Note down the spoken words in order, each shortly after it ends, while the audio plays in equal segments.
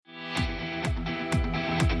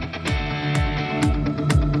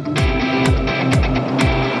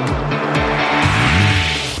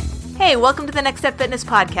Hey, welcome to the Next Step Fitness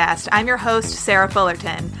podcast. I'm your host, Sarah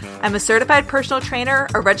Fullerton. I'm a certified personal trainer,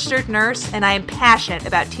 a registered nurse, and I am passionate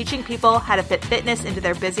about teaching people how to fit fitness into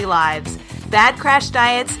their busy lives. Bad crash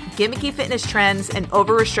diets, gimmicky fitness trends, and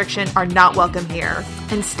over-restriction are not welcome here.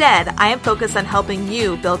 Instead, I am focused on helping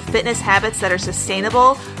you build fitness habits that are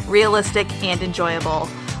sustainable, realistic, and enjoyable.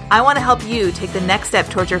 I want to help you take the next step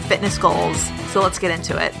towards your fitness goals. So let's get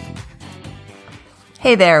into it.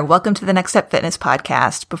 Hey there, welcome to the Next Step Fitness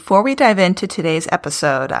podcast. Before we dive into today's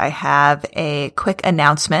episode, I have a quick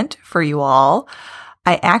announcement for you all.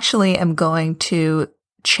 I actually am going to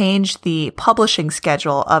change the publishing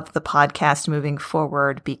schedule of the podcast moving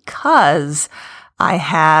forward because I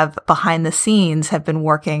have behind the scenes have been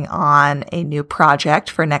working on a new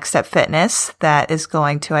project for Next Step Fitness that is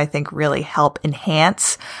going to, I think, really help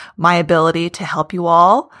enhance my ability to help you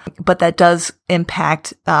all. But that does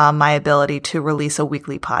impact my ability to release a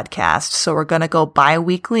weekly podcast. So we're going to go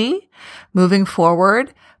bi-weekly moving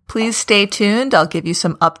forward. Please stay tuned. I'll give you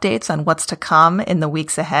some updates on what's to come in the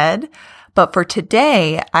weeks ahead. But for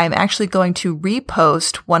today, I'm actually going to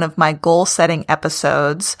repost one of my goal setting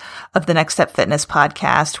episodes of the Next Step Fitness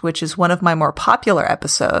podcast, which is one of my more popular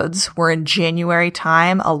episodes. We're in January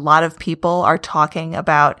time. A lot of people are talking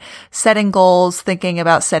about setting goals, thinking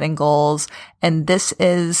about setting goals. And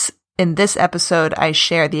in this episode, I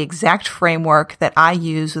share the exact framework that I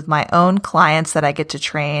use with my own clients that I get to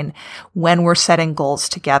train when we're setting goals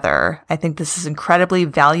together. I think this is incredibly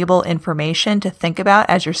valuable information to think about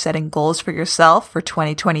as you're setting goals for yourself for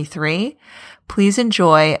 2023. Please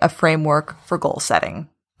enjoy a framework for goal setting.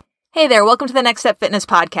 Hey there, welcome to the Next Step Fitness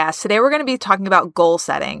podcast. Today we're going to be talking about goal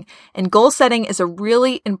setting. And goal setting is a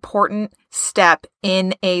really important step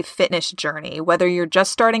in a fitness journey. Whether you're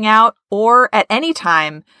just starting out or at any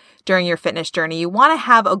time during your fitness journey, you want to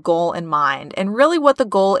have a goal in mind. And really what the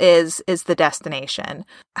goal is the destination.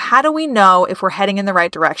 How do we know if we're heading in the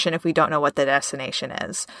right direction if we don't know what the destination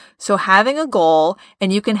is? So having a goal,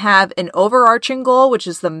 and you can have an overarching goal, which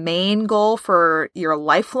is the main goal for your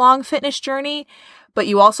lifelong fitness journey, but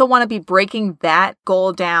you also want to be breaking that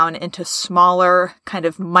goal down into smaller kind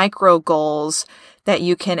of micro goals that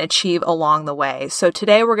you can achieve along the way. So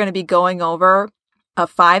today we're going to be going over a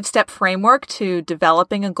 5-step framework to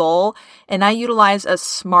developing a goal. And I utilize a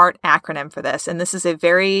SMART acronym for this. And this is a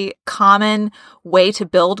very common way to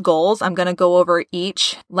build goals. I'm going to go over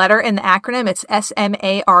each letter in the acronym. It's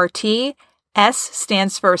SMART. S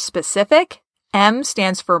stands for specific. M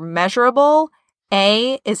stands for measurable.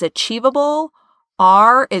 A is achievable.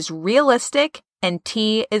 R is realistic. And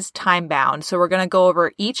T is time bound. So we're going to go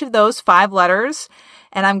over each of those 5 letters.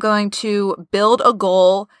 And I'm going to build a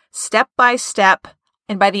goal step by step.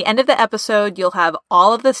 And by the end of the episode, you'll have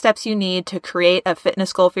all of the steps you need to create a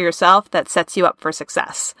fitness goal for yourself that sets you up for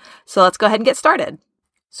success. So let's go ahead and get started.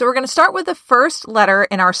 So we're going to start with the first letter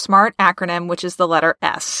in our SMART acronym, which is the letter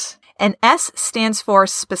S. And S stands for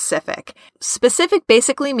specific. Specific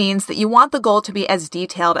basically means that you want the goal to be as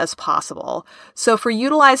detailed as possible. So for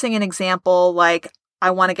utilizing an example like,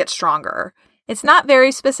 I want to get stronger, it's not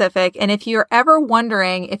very specific, and if you're ever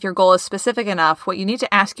wondering if your goal is specific enough, what you need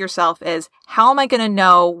to ask yourself is, how am I going to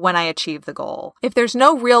know when I achieve the goal? If there's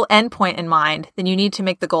no real endpoint in mind, then you need to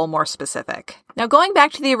make the goal more specific. Now, going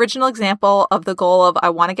back to the original example of the goal of I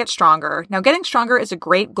want to get stronger. Now, getting stronger is a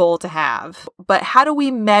great goal to have, but how do we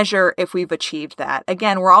measure if we've achieved that?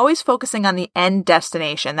 Again, we're always focusing on the end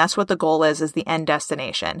destination. That's what the goal is the end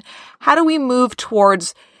destination. How do we move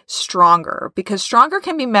towards stronger? Because stronger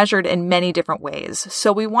can be measured in many different ways.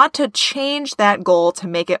 So we want to change that goal to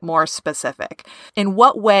make it more specific. In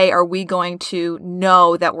what way are we going to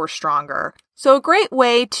know that we're stronger? So a great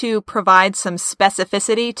way to provide some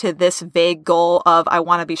specificity to this vague goal of I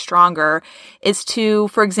want to be stronger is to,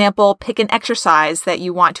 for example, pick an exercise that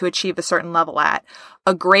you want to achieve a certain level at.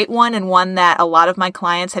 A great one, and one that a lot of my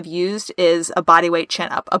clients have used, is a bodyweight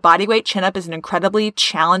chin-up. A bodyweight chin-up is an incredibly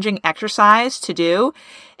challenging exercise to do,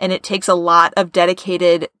 and it takes a lot of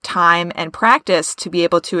dedicated time and practice to be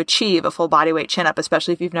able to achieve a full bodyweight chin-up,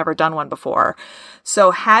 especially if you've never done one before. So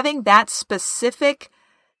having that specific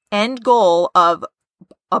end goal of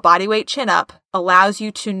a bodyweight chin-up allows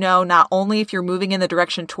you to know not only if you're moving in the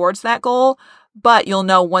direction towards that goal, but you'll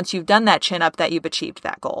know once you've done that chin-up that you've achieved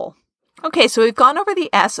that goal. Okay, so we've gone over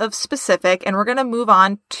the S of specific, and we're going to move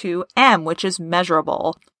on to M, which is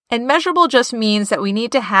measurable. And measurable just means that we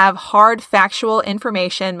need to have hard factual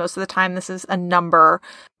information. Most of the time, this is a number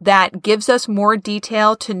that gives us more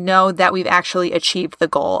detail to know that we've actually achieved the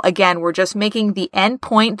goal. Again, we're just making the end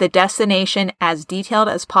point, the destination, as detailed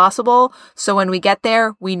as possible. So when we get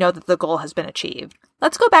there, we know that the goal has been achieved.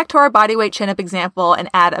 Let's go back to our body weight chin-up example and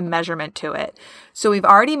add a measurement to it. So we've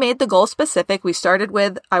already made the goal specific. We started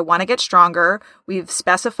with, I want to get stronger. We've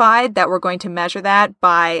specified that we're going to measure that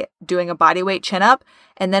by doing a body weight chin-up.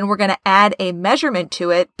 And then we're going to add a measurement to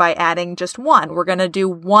it by adding just one. We're going to do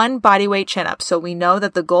one body weight chin-up. So we know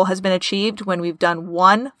that the goal has been achieved when we've done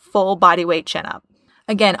one full body weight chin-up.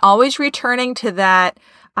 Again, always returning to that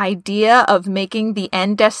idea of making the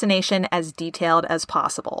end destination as detailed as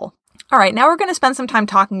possible. All right, now we're going to spend some time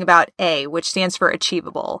talking about A, which stands for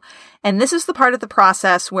achievable. And this is the part of the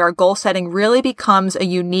process where goal setting really becomes a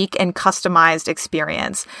unique and customized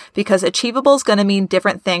experience, because achievable is going to mean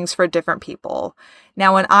different things for different people.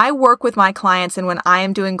 Now, when I work with my clients and when I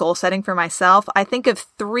am doing goal setting for myself, I think of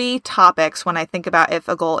 3 topics when I think about if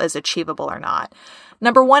a goal is achievable or not.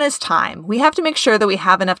 Number 1 is time. We have to make sure that we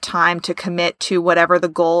have enough time to commit to whatever the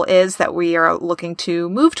goal is that we are looking to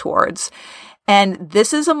move towards. And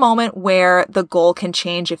this is a moment where the goal can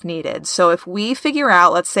change if needed. So if we figure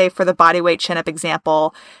out, let's say for the body weight chin-up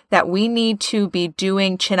example, that we need to be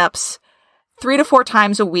doing chin-ups 3 to 4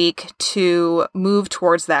 times a week to move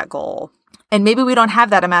towards that goal, and maybe we don't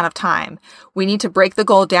have that amount of time, we need to break the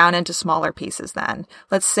goal down into smaller pieces then.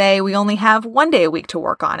 Let's say we only have 1 day a week to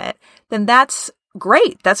work on it. Then that's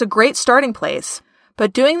great. That's a great starting place.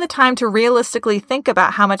 But doing the time to realistically think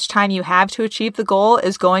about how much time you have to achieve the goal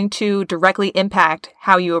is going to directly impact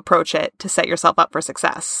how you approach it to set yourself up for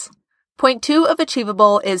success. Point 2 of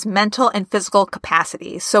achievable is mental and physical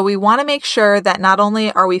capacity. So we want to make sure that not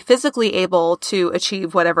only are we physically able to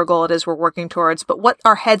achieve whatever goal it is we're working towards, but what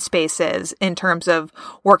our headspace is in terms of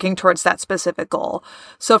working towards that specific goal.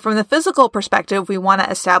 So from the physical perspective, we want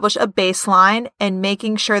to establish a baseline and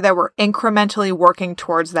making sure that we're incrementally working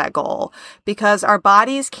towards that goal, because our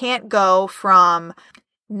bodies can't go from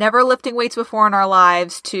never lifting weights before in our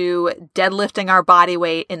lives to deadlifting our body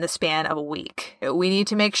weight in the span of a week. We need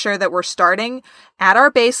to make sure that we're starting at our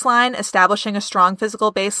baseline, establishing a strong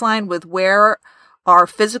physical baseline with where our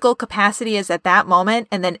physical capacity is at that moment,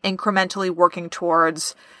 and then incrementally working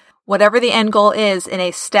towards whatever the end goal is in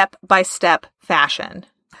a step-by-step fashion.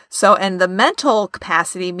 So, and the mental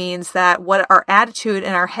capacity means that what our attitude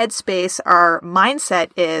and our headspace, our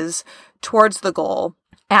mindset is towards the goal.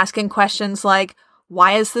 Asking questions like,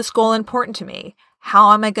 why is this goal important to me?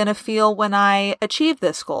 How am I going to feel when I achieve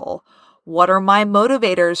this goal? What are my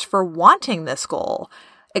motivators for wanting this goal?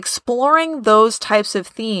 Exploring those types of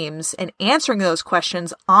themes and answering those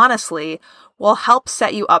questions honestly will help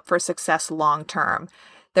set you up for success long term.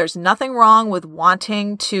 There's nothing wrong with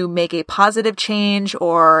wanting to make a positive change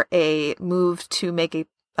or a move to make a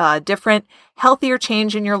different, healthier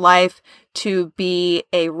change in your life, to be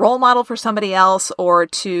a role model for somebody else, or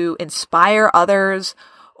to inspire others,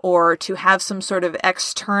 or to have some sort of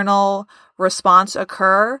external response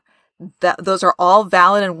occur. Those are all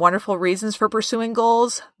valid and wonderful reasons for pursuing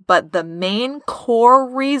goals. But the main core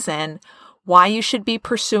reason why you should be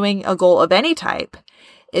pursuing a goal of any type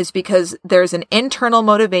is because there's an internal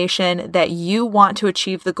motivation that you want to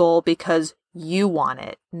achieve the goal because you want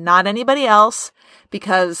it, not anybody else.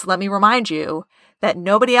 Because let me remind you that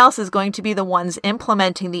nobody else is going to be the ones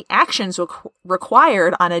implementing the actions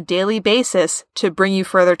required on a daily basis to bring you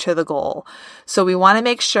further to the goal. So we want to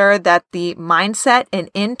make sure that the mindset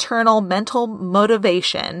and internal mental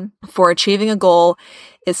motivation for achieving a goal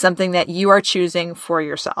is something that you are choosing for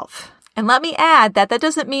yourself. And let me add that that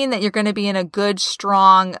doesn't mean that you're going to be in a good,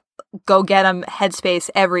 strong, go get 'em headspace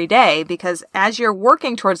every day, because as you're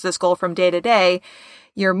working towards this goal from day to day,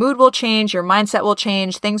 your mood will change, your mindset will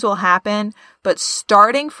change, things will happen. But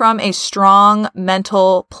starting from a strong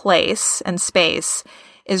mental place and space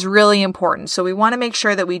is really important. So we want to make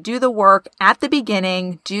sure that we do the work at the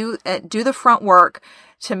beginning, do the front work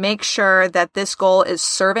to make sure that this goal is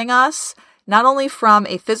serving us, not only from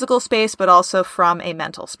a physical space, but also from a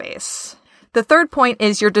mental space. The third point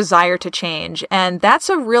is your desire to change. And that's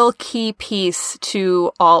a real key piece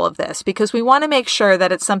to all of this, because we want to make sure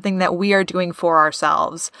that it's something that we are doing for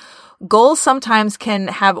ourselves. Goals sometimes can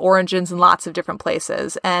have origins in lots of different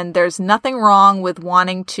places, and there's nothing wrong with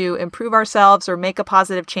wanting to improve ourselves or make a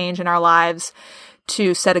positive change in our lives,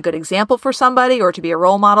 to set a good example for somebody, or to be a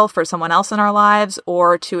role model for someone else in our lives,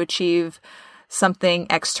 or to achieve something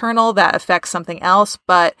external that affects something else.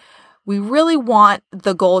 But we really want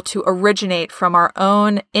the goal to originate from our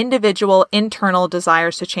own individual internal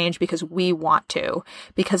desires to change because we want to.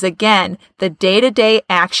 Because again, the day-to-day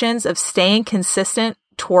actions of staying consistent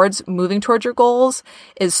towards moving towards your goals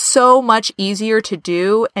is so much easier to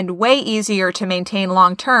do and way easier to maintain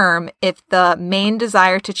long term if the main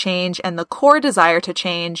desire to change and the core desire to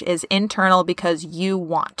change is internal because you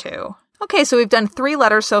want to. Okay, so we've done 3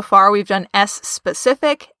 letters so far. We've done S,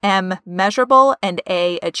 specific, M, measurable, and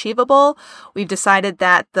A, achievable. We've decided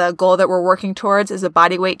that the goal that we're working towards is a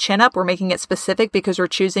body weight chin-up. We're making it specific because we're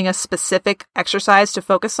choosing a specific exercise to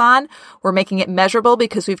focus on. We're making it measurable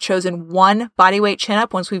because we've chosen one body weight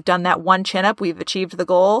chin-up. Once we've done that one chin-up, we've achieved the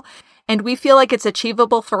goal. And we feel like it's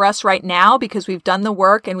achievable for us right now because we've done the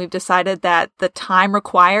work and we've decided that the time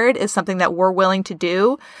required is something that we're willing to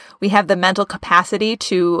do. We have the mental capacity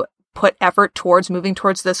to put effort towards moving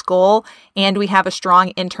towards this goal, and we have a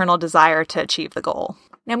strong internal desire to achieve the goal.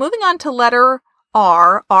 Now, moving on to letter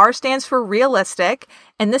R. R stands for realistic,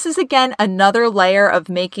 and this is again another layer of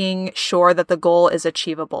making sure that the goal is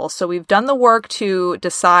achievable. So we've done the work to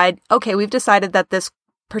decide, okay, we've decided that this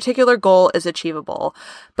particular goal is achievable,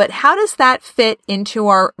 but how does that fit into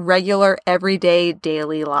our regular, everyday,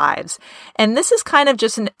 daily lives? And this is kind of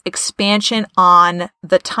just an expansion on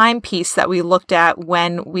the time piece that we looked at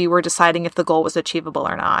when we were deciding if the goal was achievable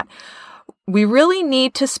or not. We really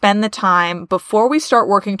need to spend the time before we start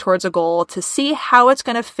working towards a goal to see how it's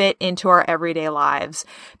going to fit into our everyday lives.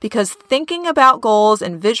 Because thinking about goals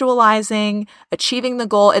and visualizing, achieving the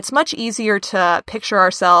goal, it's much easier to picture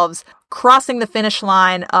ourselves crossing the finish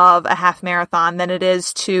line of a half marathon than it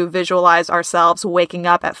is to visualize ourselves waking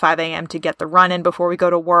up at 5 a.m. to get the run in before we go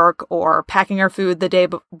to work, or packing our food the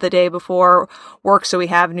day before work so we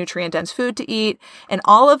have nutrient-dense food to eat, and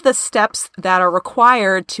all of the steps that are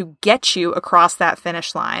required to get you across that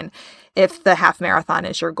finish line if the half marathon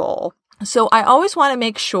is your goal. So I always want to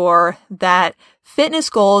make sure that fitness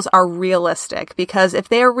goals are realistic, because if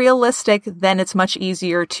they are realistic, then it's much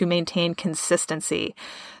easier to maintain consistency.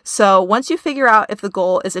 So once you figure out if the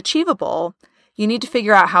goal is achievable, you need to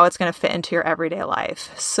figure out how it's going to fit into your everyday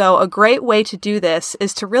life. So a great way to do this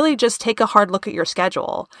is to really just take a hard look at your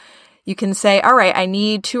schedule. You can say, all right, I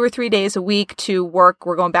need 2 or 3 days a week to work.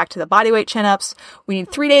 We're going back to the bodyweight chin-ups. We need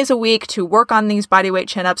 3 days a week to work on these bodyweight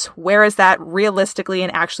chin-ups. Where is that realistically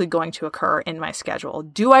and actually going to occur in my schedule?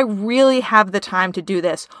 Do I really have the time to do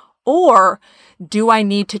this? Or do I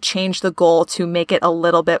need to change the goal to make it a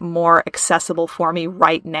little bit more accessible for me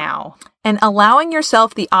right now? And allowing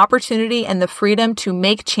yourself the opportunity and the freedom to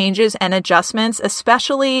make changes and adjustments,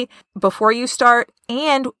 especially before you start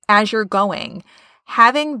and as you're going.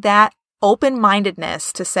 Having that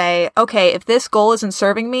open-mindedness to say, okay, if this goal isn't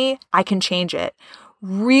serving me, I can change it,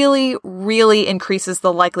 really, really increases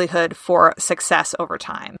the likelihood for success over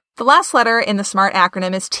time. The last letter in the SMART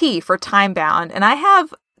acronym is T for time-bound, and I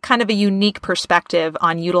have kind of a unique perspective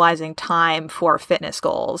on utilizing time for fitness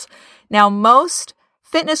goals. Now, most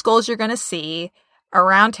fitness goals you're going to see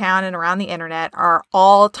around town and around the internet are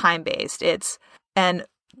all time-based. And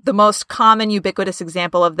the most common ubiquitous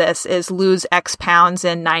example of this is lose X pounds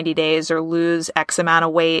in 90 days or lose X amount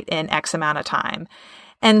of weight in X amount of time.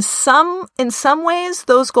 And in some ways,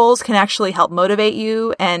 those goals can actually help motivate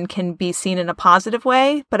you and can be seen in a positive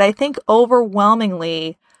way. But I think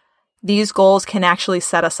overwhelmingly, these goals can actually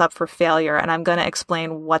set us up for failure. And I'm going to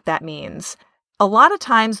explain what that means. A lot of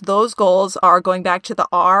times, those goals are, going back to the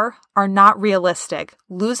R, are not realistic.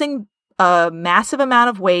 Losing a massive amount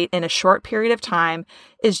of weight in a short period of time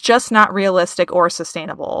is just not realistic or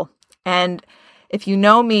sustainable. And if you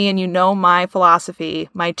know me and you know my philosophy,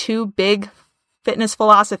 my 2 big fitness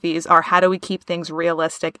philosophies are, how do we keep things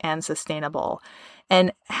realistic and sustainable?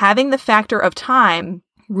 And having the factor of time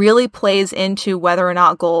really plays into whether or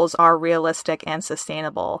not goals are realistic and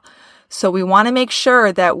sustainable. So we want to make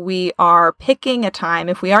sure that we are picking a time,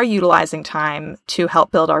 if we are utilizing time to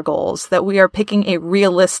help build our goals, that we are picking a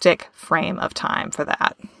realistic frame of time for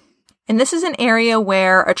that. And this is an area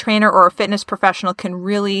where a trainer or a fitness professional can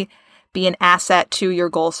really be an asset to your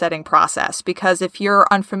goal setting process. Because if you're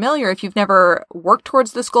unfamiliar, if you've never worked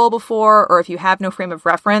towards this goal before, or if you have no frame of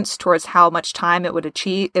reference towards how much time it would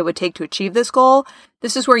take to achieve this goal,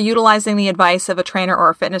 this is where utilizing the advice of a trainer or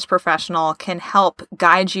a fitness professional can help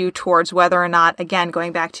guide you towards whether or not, again,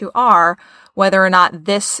 going back to R, whether or not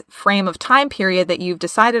this frame of time period that you've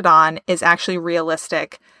decided on is actually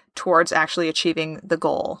realistic towards actually achieving the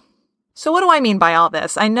goal. So what do I mean by all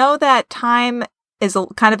this? I know that time is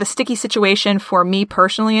kind of a sticky situation for me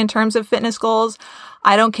personally in terms of fitness goals.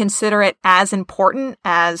 I don't consider it as important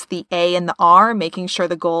as the A and the R, making sure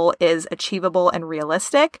the goal is achievable and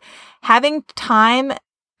realistic. Having time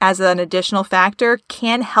as an additional factor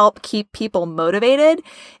can help keep people motivated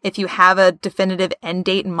if you have a definitive end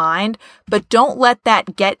date in mind, but don't let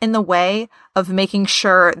that get in the way of making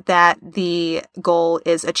sure that the goal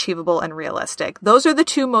is achievable and realistic. Those are the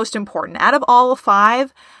 2 most important. Out of all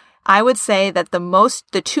 5, I would say that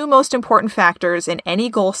the 2 most important factors in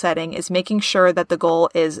any goal setting is making sure that the goal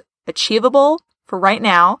is achievable for right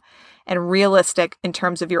now and realistic in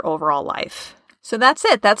terms of your overall life. So that's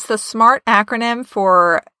it. That's the SMART acronym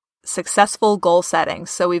for successful goal setting.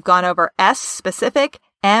 So we've gone over S, specific,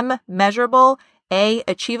 M, measurable, A,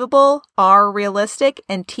 achievable, R, realistic,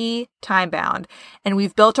 and T, time-bound. And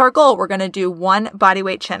we've built our goal. We're going to do 1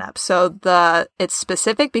 bodyweight chin-up. So it's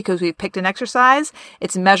specific because we've picked an exercise.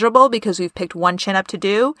 It's measurable because we've picked 1 chin-up to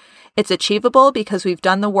do. It's achievable because we've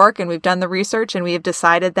done the work and we've done the research and we have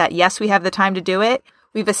decided that, yes, we have the time to do it.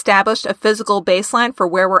 We've established a physical baseline for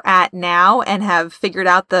where we're at now and have figured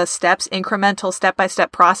out the steps, incremental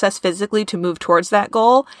step-by-step process physically to move towards that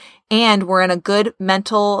goal. And we're in a good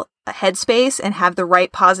mental headspace and have the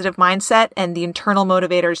right positive mindset and the internal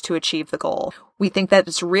motivators to achieve the goal. We think that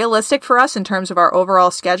it's realistic for us in terms of our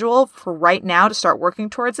overall schedule for right now to start working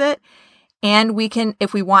towards it. And we can,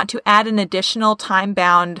 if we want to add an additional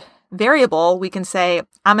time-bound variable, we can say,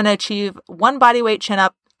 I'm going to achieve 1 bodyweight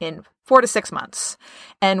chin-up in 4 to 6 months.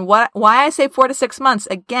 And why I say 4 to 6 months,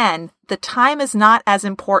 again, the time is not as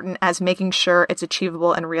important as making sure it's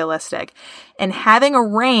achievable and realistic. And having a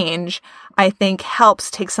range, I think,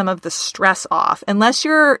 helps take some of the stress off. Unless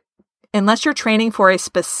you're training for a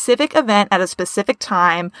specific event at a specific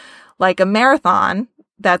time, like a marathon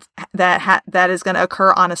that is going to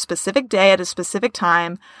occur on a specific day at a specific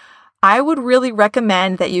time, I would really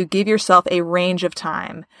recommend that you give yourself a range of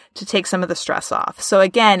time to take some of the stress off. So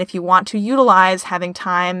again, if you want to utilize having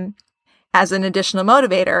time as an additional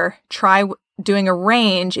motivator, try doing a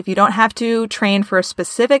range. If you don't have to train for a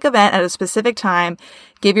specific event at a specific time,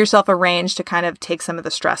 give yourself a range to kind of take some of the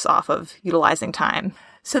stress off of utilizing time.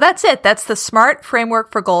 So that's it. That's the SMART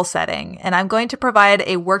framework for goal setting. And I'm going to provide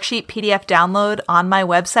a worksheet PDF download on my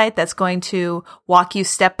website that's going to walk you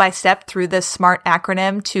step by step through this SMART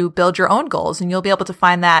acronym to build your own goals. And you'll be able to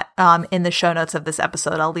find that in the show notes of this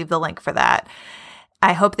episode. I'll leave the link for that.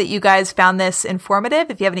 I hope that you guys found this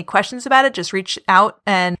informative. If you have any questions about it, just reach out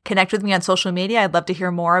and connect with me on social media. I'd love to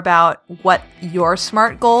hear more about what your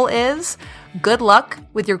SMART goal is. Good luck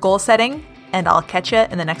with your goal setting, and I'll catch you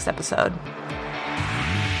in the next episode.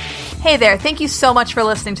 Hey there, thank you so much for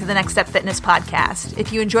listening to the Next Step Fitness podcast.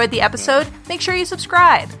 If you enjoyed the episode, make sure you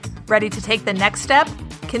subscribe. Ready to take the next step?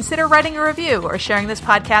 Consider writing a review or sharing this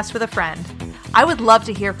podcast with a friend. I would love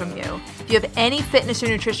to hear from you. If you have any fitness or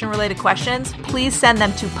nutrition related questions, please send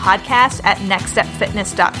them to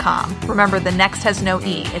podcast@nextstepfitness.com. Remember, the next has no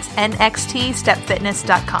E. It's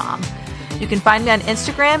nxtstepfitness.com. You can find me on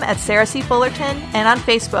Instagram at Sarah C. Fullerton and on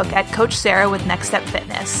Facebook at Coach Sarah with Next Step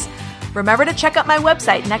Fitness. Remember to check out my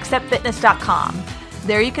website, nextstepfitness.com.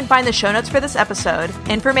 There you can find the show notes for this episode,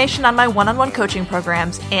 information on my one-on-one coaching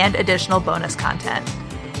programs, and additional bonus content.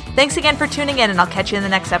 Thanks again for tuning in, and I'll catch you in the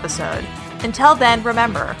next episode. Until then,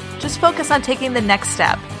 remember, just focus on taking the next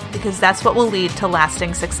step, because that's what will lead to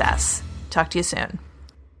lasting success. Talk to you soon.